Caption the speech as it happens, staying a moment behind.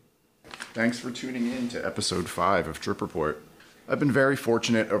Thanks for tuning in to episode 5 of Trip Report. I've been very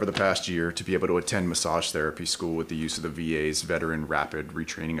fortunate over the past year to be able to attend massage therapy school with the use of the VA's Veteran Rapid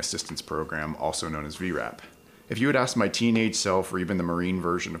Retraining Assistance Program, also known as VRAP. If you had asked my teenage self or even the Marine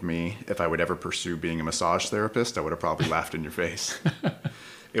version of me if I would ever pursue being a massage therapist, I would have probably laughed in your face.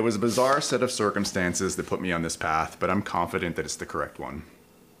 It was a bizarre set of circumstances that put me on this path, but I'm confident that it's the correct one.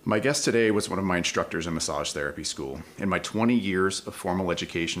 My guest today was one of my instructors in massage therapy school. In my 20 years of formal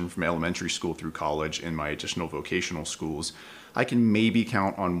education from elementary school through college and my additional vocational schools, I can maybe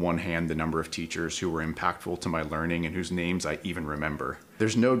count on one hand the number of teachers who were impactful to my learning and whose names I even remember.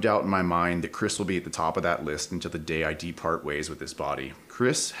 There's no doubt in my mind that Chris will be at the top of that list until the day I depart ways with this body.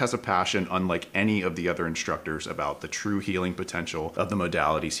 Chris has a passion unlike any of the other instructors about the true healing potential of the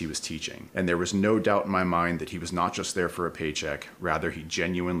modalities he was teaching. And there was no doubt in my mind that he was not just there for a paycheck, rather he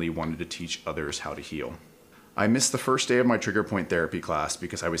genuinely wanted to teach others how to heal. I missed the first day of my trigger point therapy class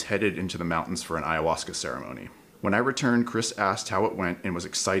because I was headed into the mountains for an ayahuasca ceremony. When I returned, Chris asked how it went and was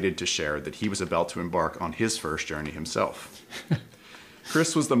excited to share that he was about to embark on his first journey himself.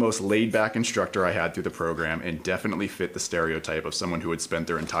 Chris was the most laid-back instructor I had through the program and definitely fit the stereotype of someone who had spent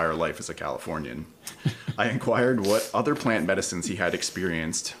their entire life as a Californian. I inquired what other plant medicines he had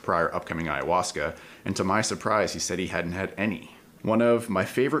experienced prior upcoming ayahuasca, and to my surprise, he said he hadn't had any. One of my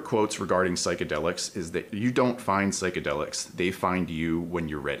favorite quotes regarding psychedelics is that you don't find psychedelics, they find you when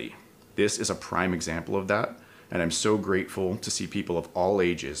you're ready. This is a prime example of that. And I'm so grateful to see people of all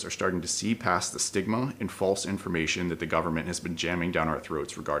ages are starting to see past the stigma and false information that the government has been jamming down our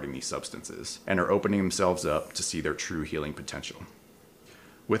throats regarding these substances, and are opening themselves up to see their true healing potential.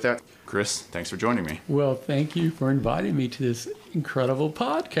 With that, Chris, thanks for joining me. Well, thank you for inviting me to this incredible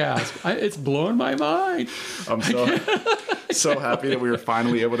podcast. It's blowing my mind. I'm so happy that we were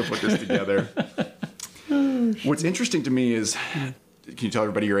finally able to put this together. What's interesting to me is, can you tell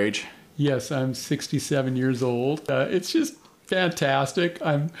everybody your age? Yes, I'm 67 years old. It's just fantastic.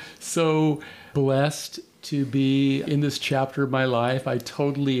 I'm so blessed to be in this chapter of my life. I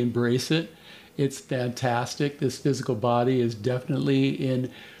totally embrace it. It's fantastic. This physical body is definitely in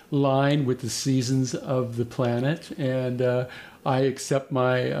line with the seasons of the planet, and I accept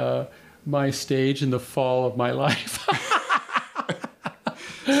my stage in the fall of my life.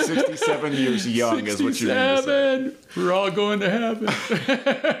 67 years young 67. Is what you mean to say. We're all going to heaven.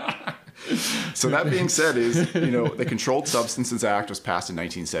 So that being said, the Controlled Substances Act was passed in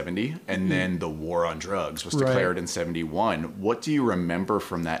 1970, and then the war on drugs was declared in 71. What do you remember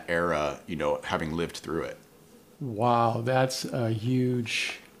from that era, having lived through it? Wow, that's a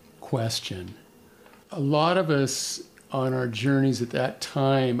huge question. A lot of us on our journeys at that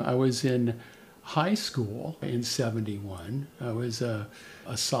time, I was in high school in 71. I was a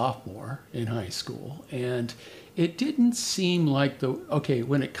sophomore in high school, and it didn't seem like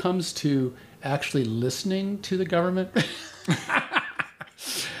when it comes to actually listening to the government,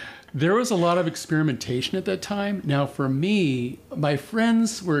 there was a lot of experimentation at that time. Now, for me, my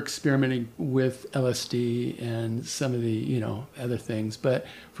friends were experimenting with LSD and some of the, other things. But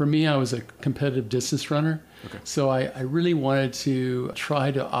for me, I was a competitive distance runner. Okay. So I really wanted to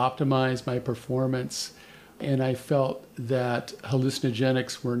try to optimize my performance. And I felt that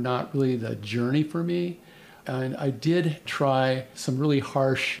hallucinogenics were not really the journey for me. And I did try some really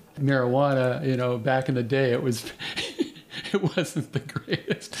harsh marijuana, back in the day. It wasn't the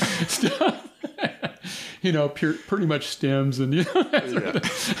greatest stuff. Pretty much stems and,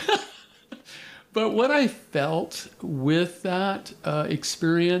 But what I felt with that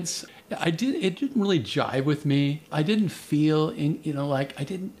experience, it didn't really jive with me. I didn't feel, I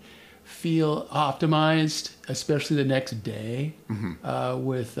didn't feel optimized, especially the next day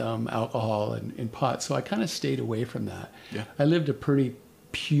with alcohol and pot. So I kind of stayed away from that. Yeah. I lived a pretty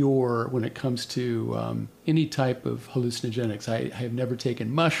pure when it comes to any type of hallucinogenics. I have never taken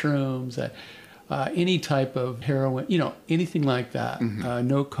mushrooms, any type of heroin, anything like that.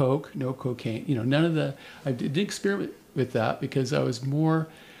 No coke, no cocaine, none of the, I didn't experiment with that because I was more,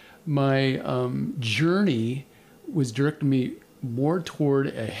 my journey was directing me more toward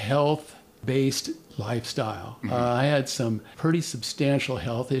a health-based lifestyle. I had some pretty substantial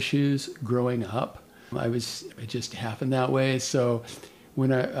health issues growing up. It just happened that way. So when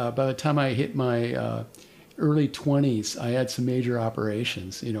by the time I hit my early 20s, I had some major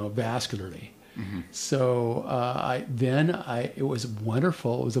operations, vascularly. So it was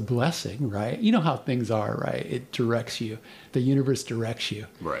wonderful. It was a blessing, right? You know how things are, right? It directs you. The universe directs you.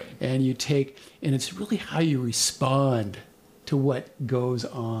 Right. And and it's really how you respond to what goes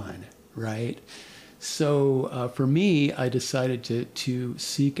on, right? So for me, I decided to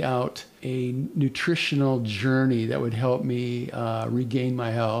seek out a nutritional journey that would help me regain my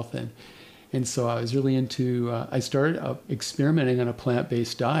health And so I was really into, I started experimenting on a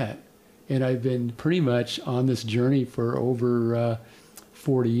plant-based diet. And I've been pretty much on this journey for over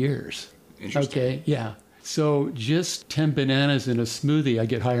 40 years. Interesting. Okay, yeah. So just 10 bananas in a smoothie, I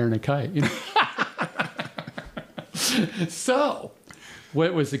get higher than a kite. You know? So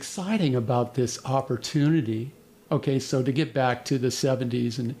what was exciting about this opportunity, okay, so to get back to the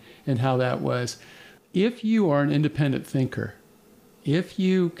 70s and how that was, if you are an independent thinker, if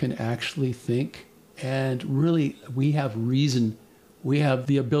you can actually think, and really we have reason, we have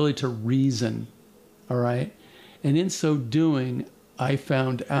the ability to reason, all right? And in so doing, I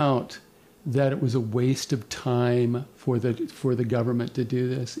found out that it was a waste of time for the government to do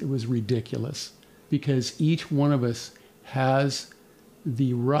this. It was ridiculous, because each one of us has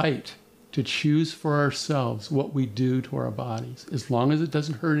the right to choose for ourselves what we do to our bodies, as long as it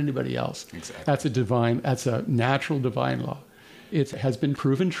doesn't hurt anybody else. Exactly. That's a natural divine law. It has been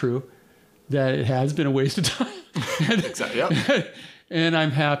proven true that it has been a waste of time. Exactly. Yep. And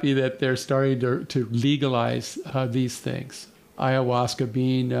I'm happy that they're starting to legalize these things. Ayahuasca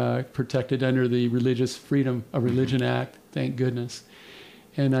being protected under the Religious Freedom of Religion Act, thank goodness.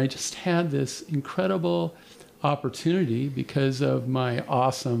 And I just had this incredible opportunity because of my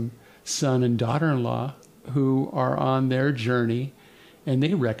awesome son and daughter-in-law who are on their journey, and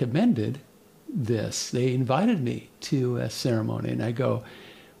they recommended this. They invited me to a ceremony, and I go,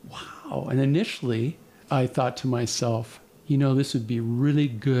 wow. And initially, I thought to myself, you know, this would be really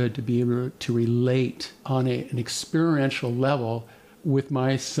good to be able to relate on an experiential level with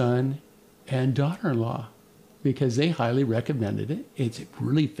my son and daughter-in-law, because they highly recommended it. It's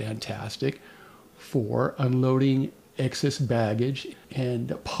really fantastic for unloading excess baggage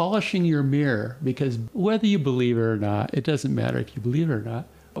and polishing your mirror, because whether you believe it or not, it doesn't matter if you believe it or not,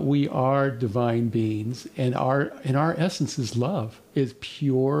 we are divine beings, and our essence is love, is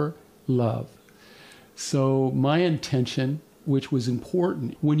pure love. So my intention, which was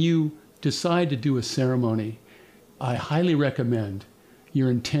important, when you decide to do a ceremony, I highly recommend your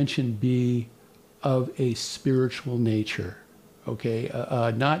intention be of a spiritual nature, okay?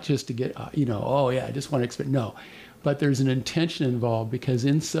 Not just to get, oh yeah, I just want to experience. No, but there's an intention involved, because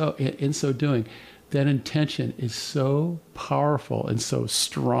in so doing, that intention is so powerful and so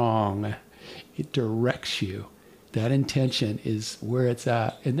strong. It directs you. That intention is where it's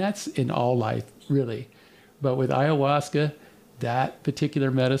at. And that's in all life, really. But with ayahuasca, that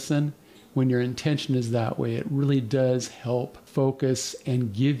particular medicine, when your intention is that way, it really does help focus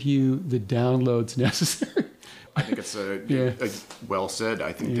and give you the downloads necessary. I think it's well said.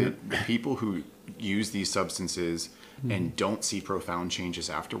 I think that the people who use these substances and don't see profound changes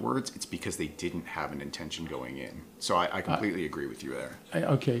afterwards, it's because they didn't have an intention going in. So I completely agree with you there.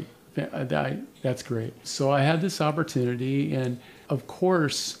 Okay, that's great. So I had this opportunity, and of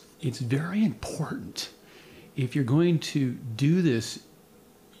course, it's very important. If you're going to do this,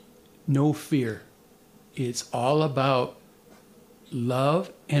 no fear. It's all about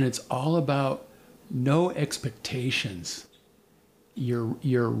love, and it's all about no expectations.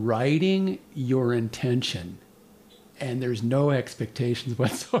 You're writing your intention, and there's no expectations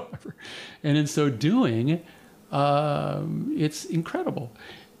whatsoever. And in so doing, it's incredible.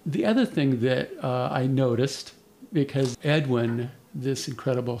 The other thing that I noticed, because Edwin, this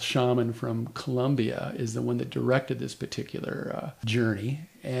incredible shaman from Colombia, is the one that directed this particular journey.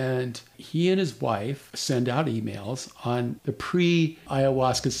 And he and his wife send out emails on the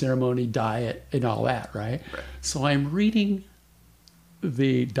pre-ayahuasca ceremony diet and all that, right? So I'm reading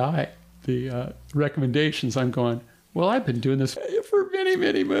the diet, the recommendations. I'm going, well, I've been doing this for many,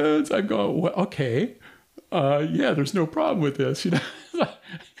 many moons. I'm going, well, okay, there's no problem with this,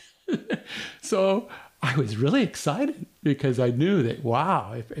 So I was really excited, because I knew that,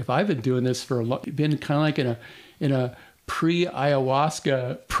 wow, if I've been doing this for been kind of like in a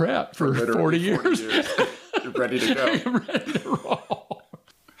pre-ayahuasca prep for 40 years. You're ready to go. I'm ready to roll.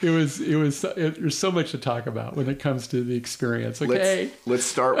 There's so much to talk about when it comes to the experience. Okay. Let's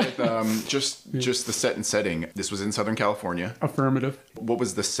start with just the set and setting. This was in Southern California. Affirmative. What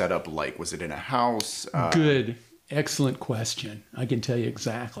was the setup like? Was it in a house? Good. Excellent question. I can tell you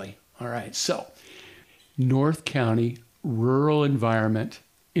exactly. All right. So, North County, rural environment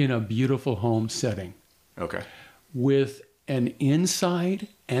in a beautiful home setting. Okay. With an inside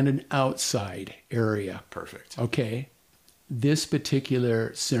and an outside area. Perfect. Okay. This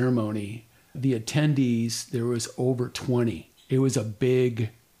particular ceremony, the attendees, there was over 20. It was a big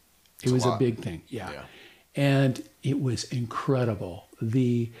thing. Yeah. And it was incredible.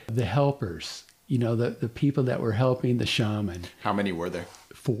 The helpers, the people that were helping the shaman. How many were there?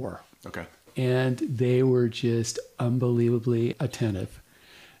 4. Okay. And they were just unbelievably attentive.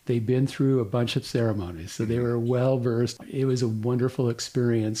 They'd been through a bunch of ceremonies, so they were well versed. It was a wonderful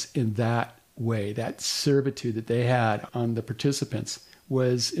experience in that way. That servitude that they had on the participants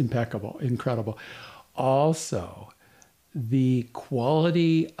was impeccable, incredible. Also, the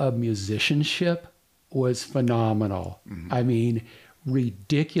quality of musicianship was phenomenal. I mean,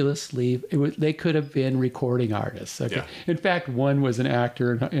 ridiculously, they could have been recording artists. Okay? Yeah. In fact, one was an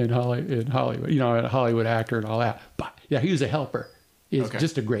actor in Hollywood, a Hollywood actor and all that. But yeah, he was a helper. He's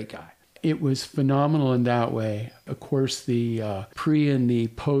just a great guy. It was phenomenal in that way. Of course, the pre and the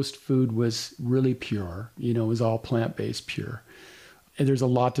post food was really pure. It was all plant-based pure. And there's a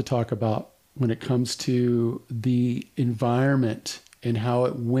lot to talk about when it comes to the environment and how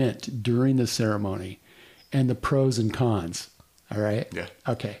it went during the ceremony and the pros and cons. All right? Yeah.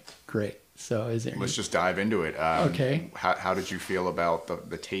 Okay, great. So let's just dive into it. Okay. How did you feel about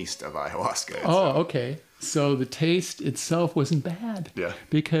the taste of ayahuasca itself? Oh, okay. So the taste itself wasn't bad. Yeah.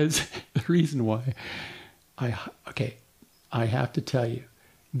 Because the reason why, I have to tell you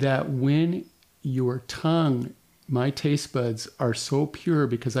that when your tongue, my taste buds are so pure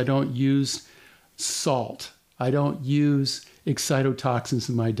because I don't use salt. I don't use excitotoxins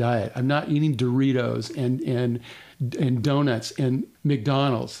in my diet. I'm not eating Doritos and donuts and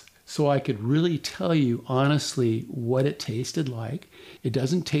McDonald's. So I could really tell you honestly what it tasted like. It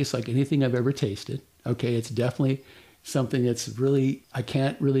doesn't taste like anything I've ever tasted. Okay, it's definitely something that's really, I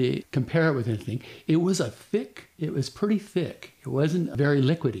can't really compare it with anything. It was pretty thick. It wasn't very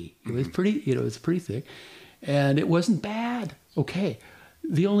liquidy. It was pretty thick. And it wasn't bad. Okay.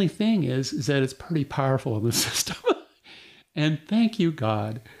 The only thing is that it's pretty powerful in the system. And thank you,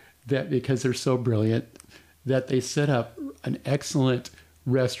 God, that because they're so brilliant, that they set up an excellent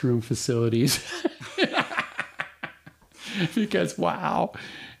restroom facilities. Because, wow.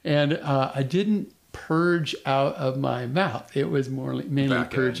 And I didn't purge out of my mouth. It was mainly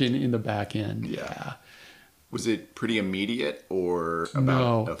purging in the back end. Yeah. Was it pretty immediate or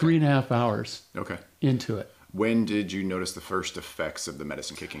about? No, okay. 3.5 hours into it. When did you notice the first effects of the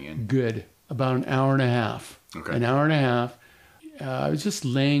medicine kicking in? Good. About an hour and a half. Okay. An hour and a half. I was just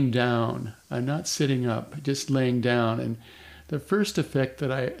laying down. I'm not sitting up, just laying down. And the first effect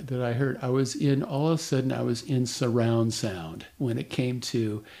that I heard, all of a sudden I was in surround sound. When it came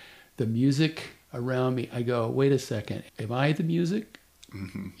to the music around me, I go, wait a second, am I the music?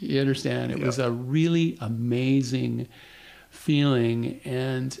 Mm-hmm. You understand? It was a really amazing feeling.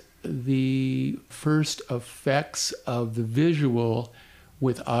 And the first effects of the visual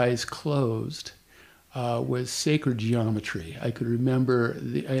with eyes closed was sacred geometry. I could remember,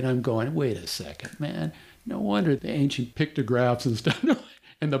 and I'm going, wait a second, man. No wonder the ancient pictographs and stuff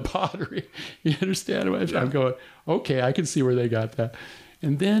and the pottery. You understand what I'm going, okay, I can see where they got that.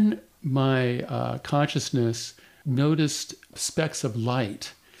 And then my consciousness noticed specks of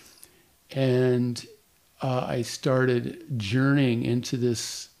light. And I started journeying into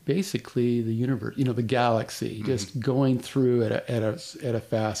this, basically the universe, the galaxy, just going through at a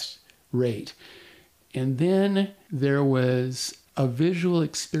fast rate. And then there was a visual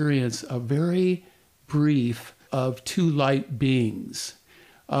experience, a very brief, of two light beings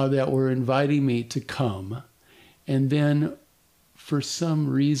that were inviting me to come. And then for some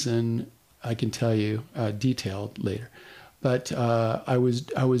reason, I can tell you detailed later, but I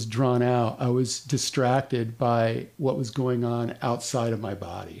was drawn out. I was distracted by what was going on outside of my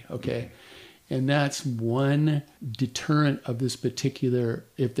body, okay? And that's one deterrent of this particular,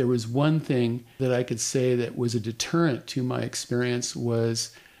 if there was one thing that I could say that was a deterrent to my experience,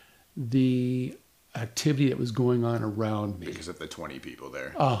 was the activity that was going on around me. Because of the 20 people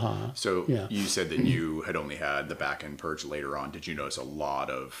there. Uh-huh. So you said that you had only had the back end purge later on. Did you notice a lot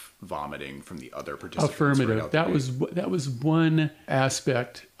of vomiting from the other participants? Affirmative. That was one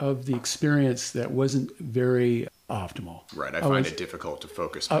aspect of the experience that wasn't very optimal. Right. I find it difficult to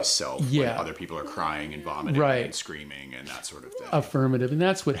focus myself when other people are crying and vomiting and screaming and that sort of thing. Affirmative. And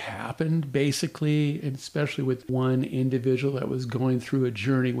that's what happened, basically, and especially with one individual that was going through a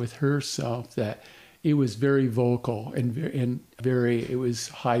journey with herself, that it was very vocal and it was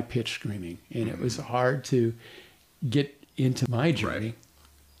high-pitched screaming. And it was hard to get into my journey. Right.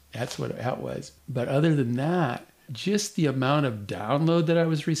 That's what that was. But other than that, just the amount of download that I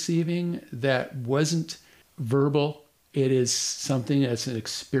was receiving that wasn't verbal. It is something that's an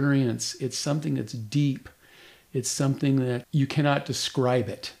experience. It's something that's deep. It's something that you cannot describe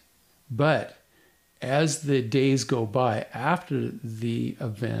it. But as the days go by after the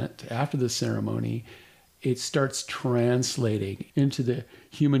event, after the ceremony, it starts translating into the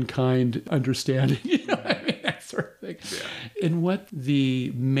humankind understanding, that sort of thing. Yeah. And what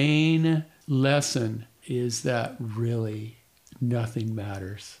the main lesson is, that really nothing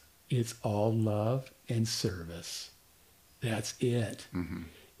matters. It's all love and service. That's it. Mm-hmm.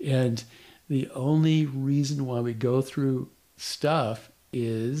 And the only reason why we go through stuff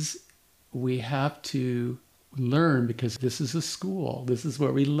is we have to learn, because this is a school. This is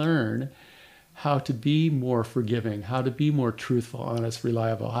where we learn how to be more forgiving, how to be more truthful, honest,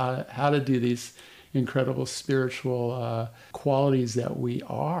 reliable, how to do these incredible spiritual qualities that we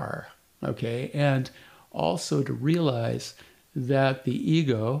are, okay? And also to realize that the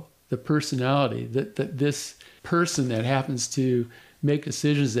ego, the personality, that this person that happens to make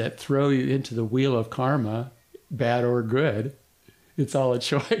decisions that throw you into the wheel of karma, bad or good, it's all a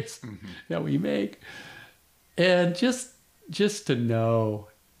choice mm-hmm. that we make. And just to know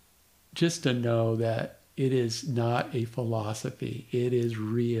that it is not a philosophy, it is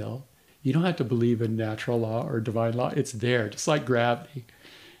real. You don't have to believe in natural law or divine law. It's there, just like gravity.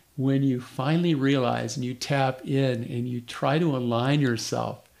 When you finally realize and you tap in and you try to align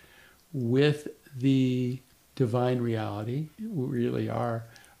yourself with the divine reality, you really are,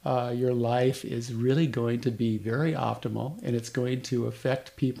 your life is really going to be very optimal, and it's going to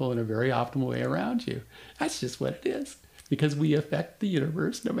affect people in a very optimal way around you. That's just what it is, because we affect the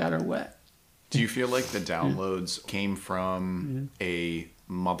universe no matter what. Do you feel like the downloads came from a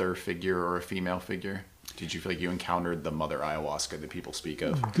mother figure or a female figure? Did you feel like you encountered the mother ayahuasca that people speak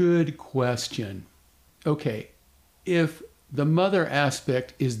of? Good question. Okay, if the mother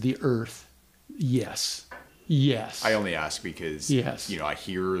aspect is the earth, yes. Yes. I only ask because, yes. I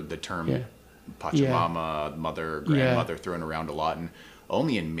hear the term Pachamama, mother, grandmother thrown around a lot, and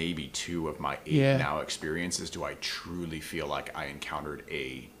only in maybe 2 of my 8 now experiences do I truly feel like I encountered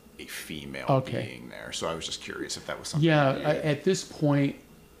a female being there. So I was just curious if that was something. Yeah, at this point,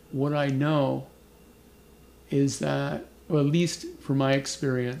 what I know is that, well, at least from my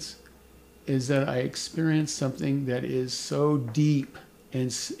experience, is that I experienced something that is so deep in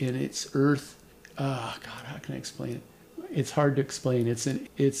its earth. Oh God, how can I explain it? It's hard to explain.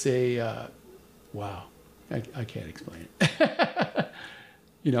 Wow, I can't explain it.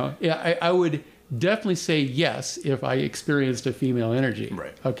 I would definitely say yes if I experienced a female energy.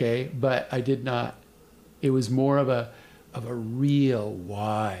 Right. Okay, but I did not. It was more of a real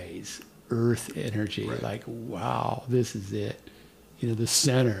wise earth energy. Right. Like, wow, this is it. The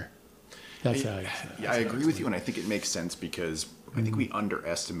center. That's how I agree with you, and I think it makes sense because I think we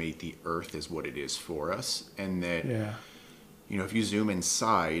underestimate the earth as what it is for us, and that if you zoom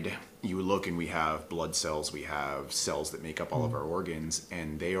inside, you look and we have blood cells, we have cells that make up all of our organs,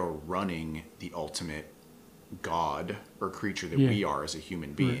 and they are running the ultimate God or creature that we are as a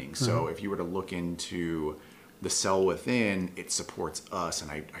human being. Right. So if you were to look into the cell within, it supports us,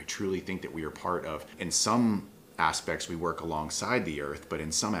 and I truly think that we are part of. In some aspects, we work alongside the earth, but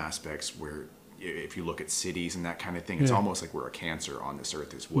in some aspects, if you look at cities and that kind of thing, it's almost like we're a cancer on this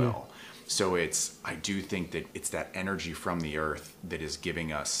earth as well. Yeah. So I do think that it's that energy from the earth that is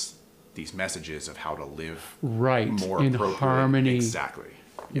giving us these messages of how to live more in harmony, exactly,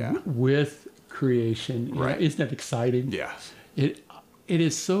 with creation. Right? Isn't that exciting? Yeah, it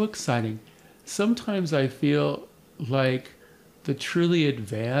is so exciting. Sometimes I feel like the truly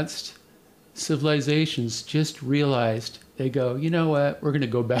advanced civilizations just realized, they go, you know what, we're going to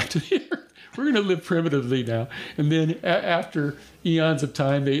go back to the earth. We're going to live primitively now. And then after eons of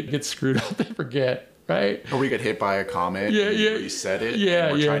time, they get screwed up. They forget, right? Or we get hit by a comet and reset it.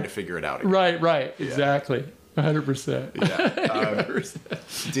 and we're trying to figure it out again. Right. Yeah. Exactly. 100%.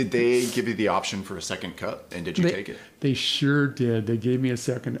 Yeah. Did they give you the option for a second cup, and did you take it? They sure did. They gave me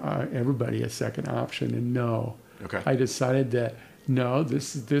everybody a second option, and no. Okay. I decided that, no,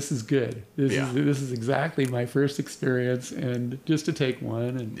 this is good. This is exactly my first experience, and just to take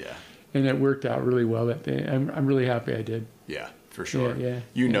one, and it worked out really well that day. I'm really happy I did. Yeah, for sure.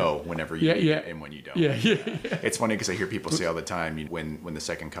 You know whenever you need it and when you don't. Yeah. It's funny because I hear people say all the time, when the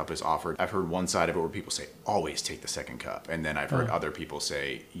second cup is offered, I've heard one side of it where people say, always take the second cup. And then I've heard other people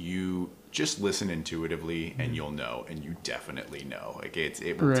say, you just listen intuitively and you'll know, and you definitely know. Like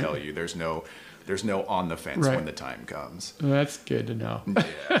it will tell you. There's no on the fence when the time comes. Well, that's good to know.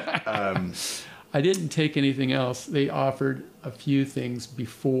 Yeah. I didn't take anything else. They offered a few things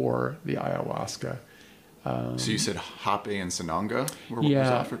before the ayahuasca. So you said Hape and Sananga were what was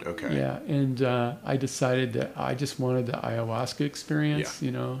offered? Okay. Yeah, and I decided that I just wanted the ayahuasca experience,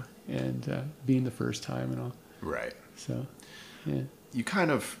 and being the first time and all. Right. So, yeah. You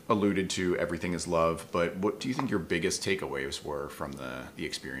kind of alluded to everything is love, but what do you think your biggest takeaways were from the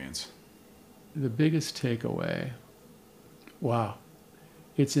experience? The biggest takeaway, wow,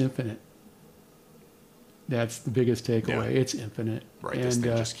 it's infinite. That's the biggest takeaway. Yeah. It's infinite. Right, and this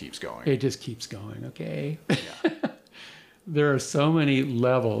thing just keeps going. It just keeps going, okay? Yeah. there are so many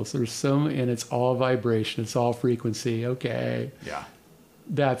levels. And it's all vibration. It's all frequency. Okay. Yeah.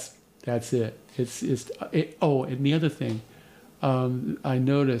 That's it. Oh, and the other thing, I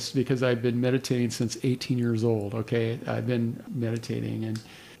noticed, because I've been meditating since 18 years old. Okay. I've been meditating, and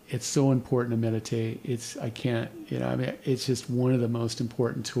it's so important to meditate. It's just one of the most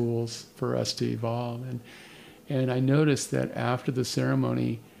important tools for us to evolve. And I noticed that after the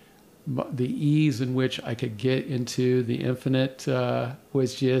ceremony, the ease in which I could get into the infinite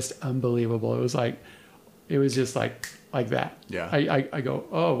was just unbelievable. It was just like that. Yeah. I go,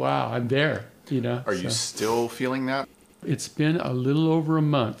 oh wow, I'm there. Are you still feeling that? It's been a little over a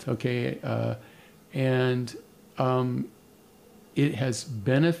month, okay, and it has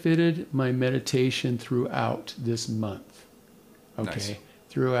benefited my meditation throughout this month. Okay, Nice.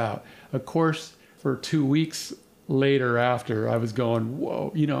 Throughout. Of course, for 2 weeks later after, I was going,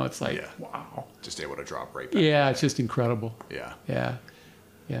 whoa, it's like, Yeah. wow. Just able to drop right back. Yeah, it's just incredible. Yeah. Yeah.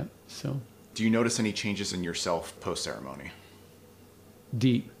 So Do you notice any changes in yourself post-ceremony?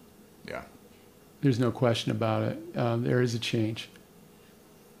 deep. Yeah. There's no question about it. There is a change.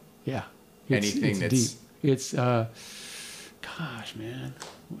 Yeah. Anything it's that's- deep. It's, gosh, man,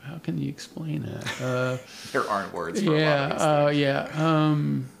 how can you explain that? There aren't words for a lot of these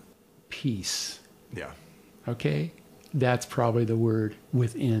things. Peace. Yeah. Okay? That's probably the word,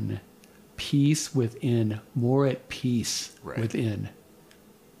 within. Peace within. More at peace Right. within.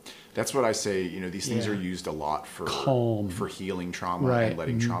 That's what I say. These things Yeah. are used a lot for Calm. for healing trauma Right. and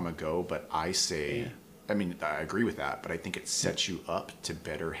letting trauma go. But I say, Yeah. I agree with that, but I think it sets you up to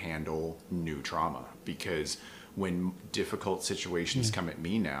better handle new trauma, because when difficult situations come at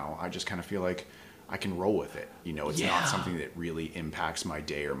me now, I just kind of feel like I can roll with it. It's Yeah. not something that really impacts my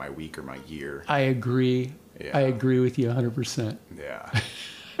day or my week or my year. I agree. Yeah. I agree with you 100%. Yeah.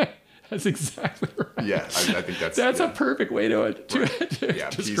 That's exactly right. Yeah. I think that's That's yeah. a perfect way to Yeah,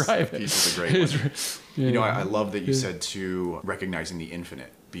 describe it. Peace is a great one. Yeah. I love that you said too, recognizing the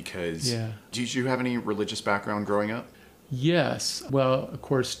infinite, because Yeah. did you have any religious background growing up? Yes. Well, of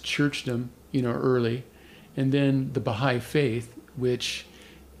course, churchdom, early. And then the Baha'i faith, which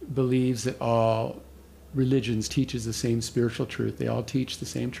believes that all religions teaches the same spiritual truth. They all teach the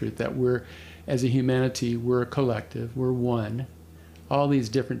same truth, that as a humanity, we're a collective, we're one. All these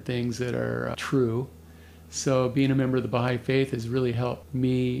different things that are true. So being a member of the Baha'i faith has really helped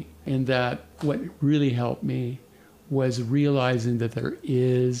me, in that what really helped me was realizing that there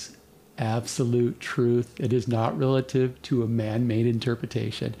is absolute truth. It is not relative to a man-made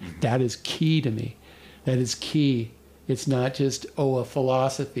interpretation. Mm-hmm. That is key to me. That is key. It's not just, a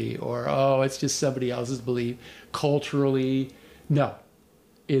philosophy, or, it's just somebody else's belief. Culturally, no.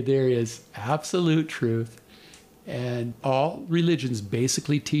 There is absolute truth. And all religions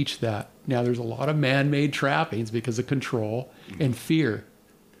basically teach that. Now, there's a lot of man-made trappings because of control and fear.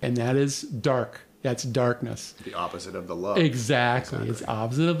 And that is dark. That's darkness. The opposite of the love. Exactly. It's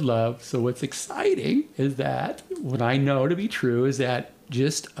opposite of love. So what's exciting is that, what I know to be true, is that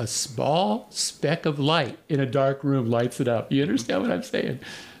just a small speck of light in a dark room lights it up. You understand what I'm saying?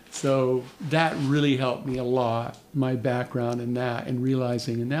 So that really helped me a lot, my background in that, and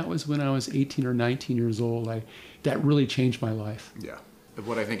realizing, and that was when I was 18 or 19 years old. That really changed my life. Yeah.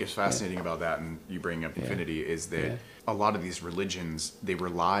 What I think is fascinating about that, and you bring up infinity, is that a lot of these religions, they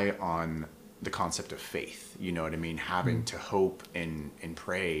rely on the concept of faith, you know what I mean? Having to hope and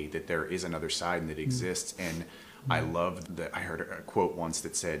pray that there is another side and that exists. And I loved that. I heard a quote once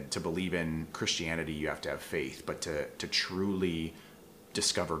that said, to believe in Christianity, you have to have faith, but to truly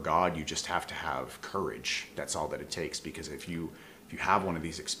discover God, you just have to have courage. That's all that it takes, because if you have one of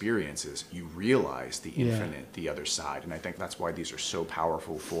these experiences, you realize the infinite, the other side. And I think that's why these are so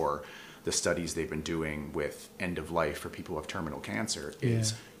powerful for the studies they've been doing with end of life for people who have terminal cancer,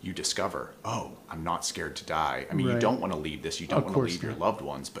 is you discover, I'm not scared to die. I mean, you don't want to leave this, you don't want to leave your loved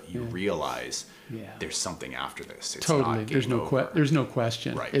ones, but you realize there's something after this. It's Totally. not There's game over. there's no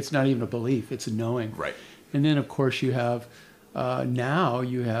question. Right. It's not even a belief, it's a knowing. Right. And then, of course, you have now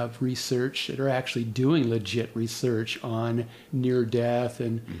you have research that are actually doing legit research on near death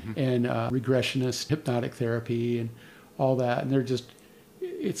and regressionist hypnotic therapy and all that, and they're just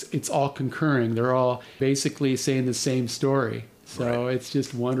it's all concurring. They're all basically saying the same story. So it's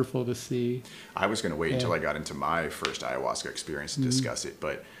just wonderful to see. I was going to wait until I got into my first ayahuasca experience to discuss it,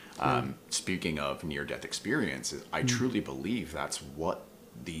 but speaking of near-death experiences, I truly believe that's what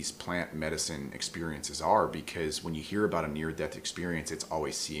these plant medicine experiences are, because when you hear about a near-death experience, it's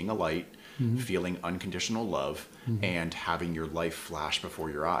always seeing a light, feeling unconditional love, and having your life flash before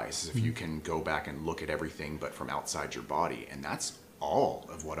your eyes, as if you can go back and look at everything but from outside your body. And that's all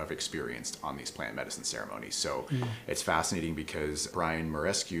of what I've experienced on these plant medicine ceremonies. So it's fascinating because Brian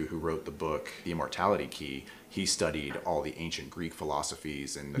Marescu, who wrote the book, The Immortality Key, he studied all the ancient Greek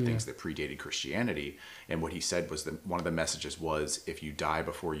philosophies and the things that predated Christianity. And what he said was that one of the messages was, if you die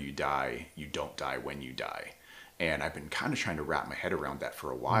before you die, you don't die when you die. And I've been kind of trying to wrap my head around that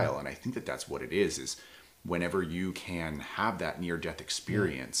for a while. And I think that that's what it is whenever you can have that near-death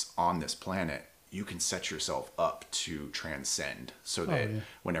experience on this planet, you can set yourself up to transcend so that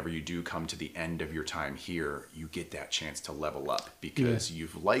whenever you do come to the end of your time here, you get that chance to level up because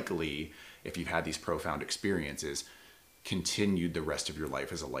you've likely, if you've had these profound experiences, continued the rest of your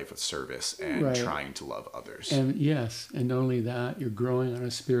life as a life of service and trying to love others. And and not only that, you're growing on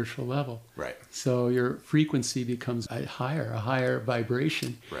a spiritual level. Right. So your frequency becomes a higher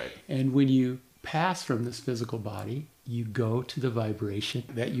vibration. Right. And when you pass from this physical body, you go to the vibration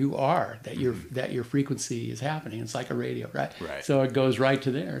that you are, that your frequency is happening. It's like a radio, right? Right. So it goes right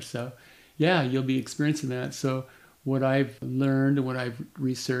to there. So you'll be experiencing that. So what I've learned and what I've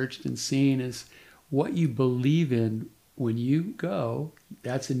researched and seen is what you believe in when you go,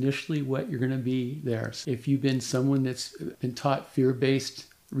 that's initially what you're going to be there. So if you've been someone that's been taught fear-based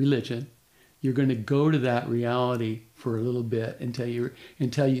religion, you're going to go to that reality for a little bit until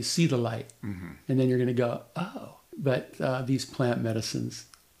you see the light. And then you're going to go, oh. But these plant medicines,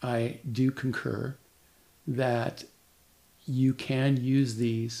 I do concur that you can use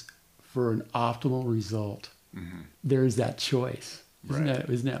these for an optimal result. There's that choice.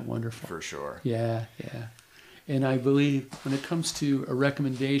 Isn't that wonderful? For sure. Yeah. And I believe when it comes to a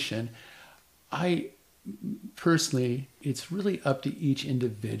recommendation, I personally, it's really up to each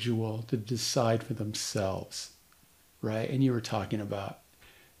individual to decide for themselves, right? And you were talking about,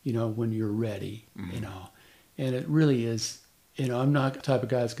 when you're ready, and it really is, I'm not the type of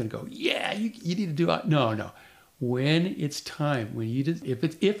guy that's going to go, you need to do it. No. When it's time,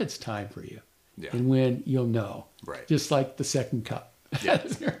 if it's time for you, and when you'll know, right? Just like the second cup. Yeah.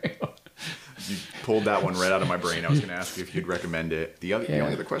 You pulled that one right out of my brain. I was going to ask you if you'd recommend it. The only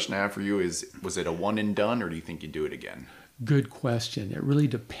other question I have for you is, was it a one and done, or do you think you'd do it again? Good question. It really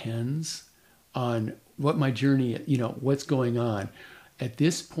depends on what my journey, what's going on. At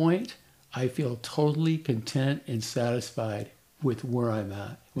this point, I feel totally content and satisfied with where I'm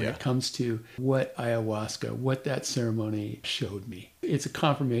at when it comes to what ayahuasca, what that ceremony showed me. It's a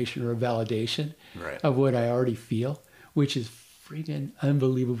confirmation or a validation of what I already feel, which is freaking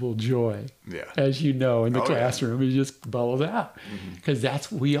unbelievable joy. Yeah. As you know, in the classroom, it just bubbles out because that's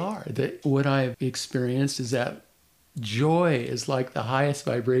what we are. What I've experienced is that joy is like the highest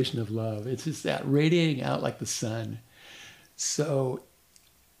vibration of love. It's just that radiating out like the sun. So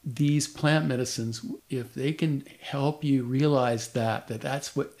these plant medicines, if they can help you realize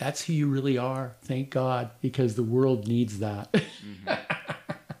that's who you really are, thank God, because the world needs that.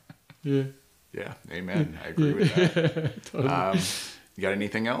 Yeah, amen. I agree with that. Totally. You got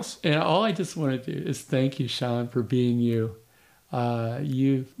anything else? And all I just want to do is thank you, Sean, for being you.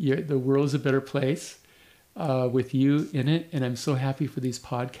 The world is a better place with you in it, and I'm so happy for these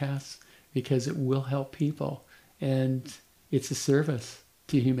podcasts because it will help people, and it's a service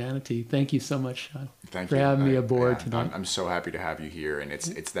to humanity. Thank you so much, Sean, for having me aboard tonight. I'm so happy to have you here, and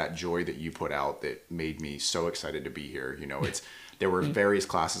it's that joy that you put out that made me so excited to be here. There were various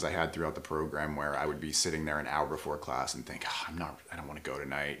classes I had throughout the program where I would be sitting there an hour before class and think, I don't want to go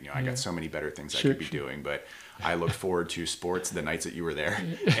tonight. I got so many better things I could be doing. But I looked forward to sports the nights that you were there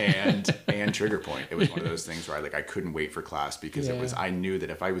and Trigger Point. It was one of those things where I couldn't wait for class because I knew that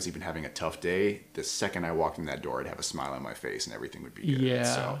if I was even having a tough day, the second I walked in that door, I'd have a smile on my face and everything would be good. Yeah.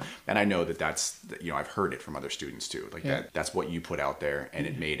 So, and I know that's I've heard it from other students too. That's what you put out there, and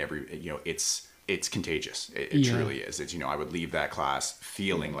it made it's contagious. It truly is. It's, I would leave that class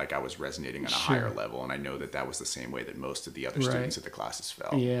feeling like I was resonating on a higher level. And I know that was the same way that most of the other students at the classes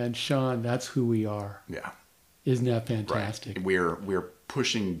felt. Yeah. And Sean, that's who we are. Yeah. Isn't that fantastic? Right. We're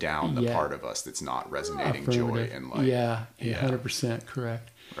pushing down the part of us that's not resonating joy and light. Yeah. 100%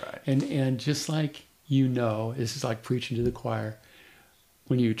 correct. Right. And just like, this is like preaching to the choir.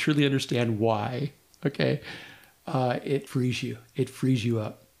 When you truly understand why, it frees you. It frees you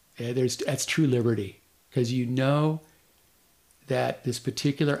up. That's true liberty, because that this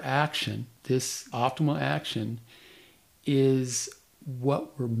particular action, this optimal action, is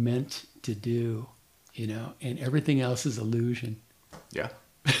what we're meant to do, and everything else is illusion. Yeah.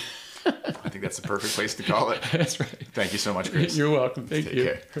 I think that's the perfect place to call it. That's right. Thank you so much, Chris. You're welcome. Thank you.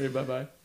 Take care. Okay, bye-bye.